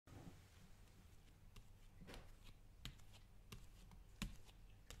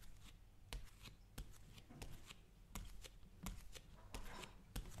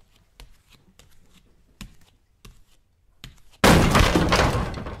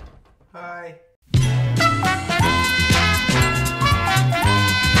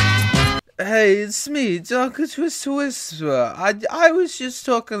Hey, it's me, Dr. Twist Whisperer. I was just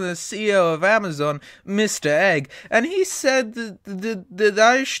talking to the CEO of Amazon, Mr. Egg, and he said that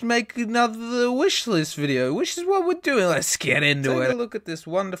I should make another Wishlist video, which is what we're doing. Let's get into it. Take a look at this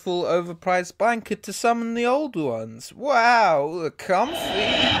wonderful overpriced blanket to summon the old ones. Wow, look comfy.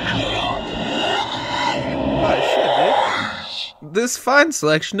 Oh shit, dude. This fine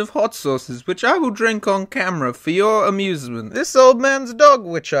selection of hot sauces, which I will drink on camera for your amusement. This old man's dog,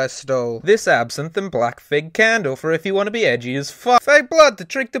 which I stole. This absinthe and black fig candle for if you want to be edgy as fuck. Fake blood to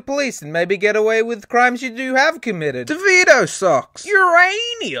trick the police and maybe get away with crimes you do have committed. DeVito socks.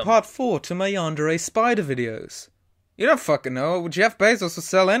 Uranium. Part 4 to my Yandere spider videos. You don't fucking know. Jeff Bezos will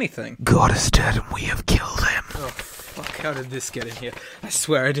sell anything. God is dead and we have killed him. Oh, fuck, how did this get in here? I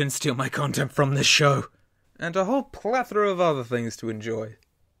swear I didn't steal my content from this show. And a whole plethora of other things to enjoy.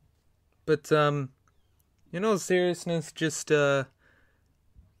 But, in all seriousness, just, have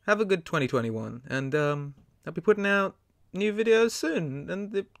a good 2021. And, I'll be putting out new videos soon.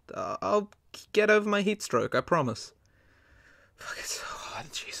 And I'll get over my heat stroke, I promise. Fuck, it's so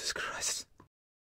hot, Jesus Christ.